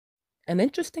An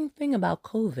interesting thing about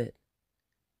COVID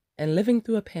and living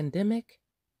through a pandemic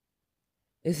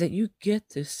is that you get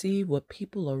to see what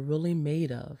people are really made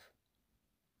of.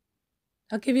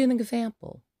 I'll give you an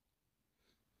example.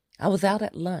 I was out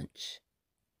at lunch,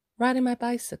 riding my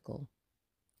bicycle,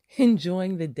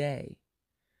 enjoying the day,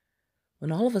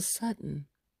 when all of a sudden,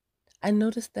 I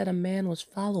noticed that a man was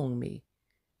following me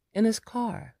in his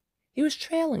car. He was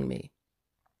trailing me.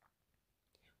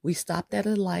 We stopped at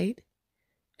a light,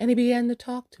 and he began to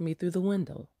talk to me through the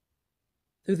window,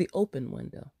 through the open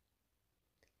window.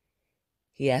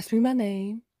 He asked me my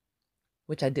name,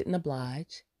 which I didn't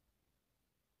oblige.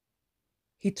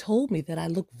 He told me that I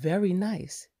looked very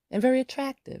nice and very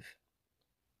attractive.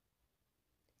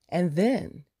 And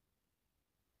then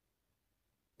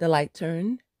the light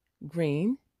turned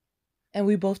green, and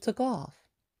we both took off.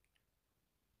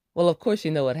 Well, of course,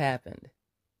 you know what happened.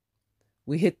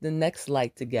 We hit the next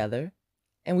light together,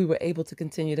 and we were able to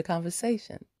continue the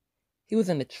conversation. He was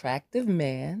an attractive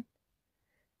man,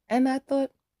 and I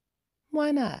thought, why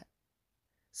not?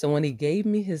 So when he gave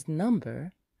me his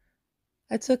number,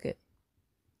 I took it.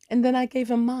 And then I gave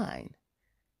him mine.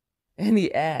 And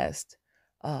he asked,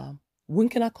 when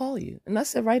can I call you? And I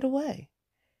said, right away.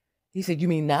 He said, you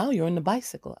mean now you're on the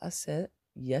bicycle? I said,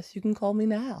 yes, you can call me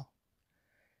now.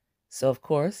 So, of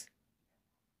course,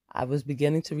 I was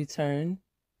beginning to return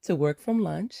to work from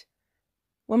lunch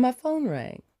when my phone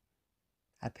rang.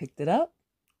 I picked it up,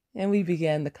 and we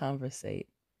began to conversate.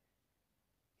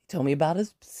 He told me about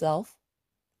himself,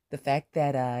 the fact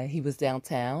that he was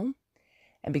downtown,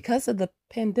 and because of the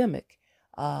pandemic,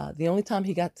 the only time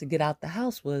he got to get out the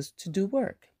house was to do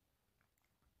work.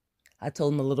 I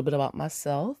told him a little bit about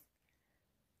myself,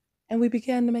 and we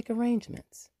began to make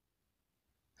arrangements.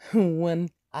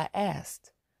 When I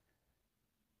asked,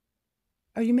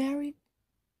 are you married?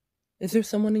 Is there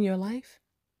someone in your life?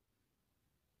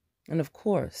 And of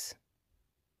course,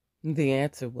 the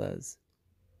answer was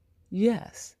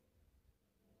yes.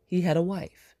 He had a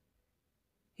wife.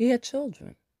 He had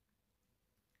children.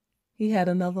 He had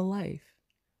another life.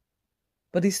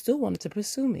 But he still wanted to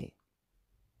pursue me.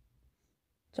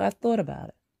 So I thought about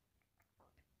it.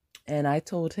 And I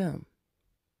told him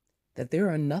that there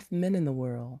are enough men in the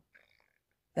world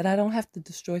that I don't have to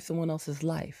destroy someone else's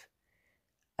life.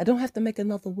 I don't have to make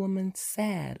another woman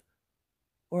sad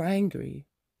or angry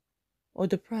or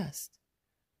depressed.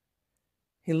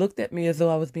 He looked at me as though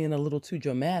I was being a little too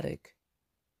dramatic,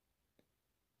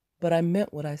 but I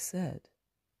meant what I said.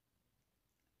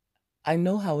 I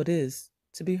know how it is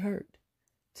to be hurt,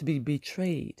 to be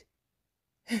betrayed,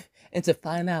 and to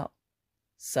find out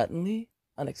suddenly,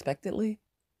 unexpectedly.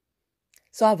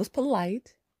 So I was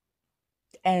polite,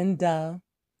 and the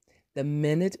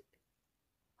minute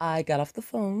I got off the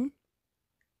phone,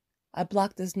 I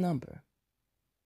blocked his number.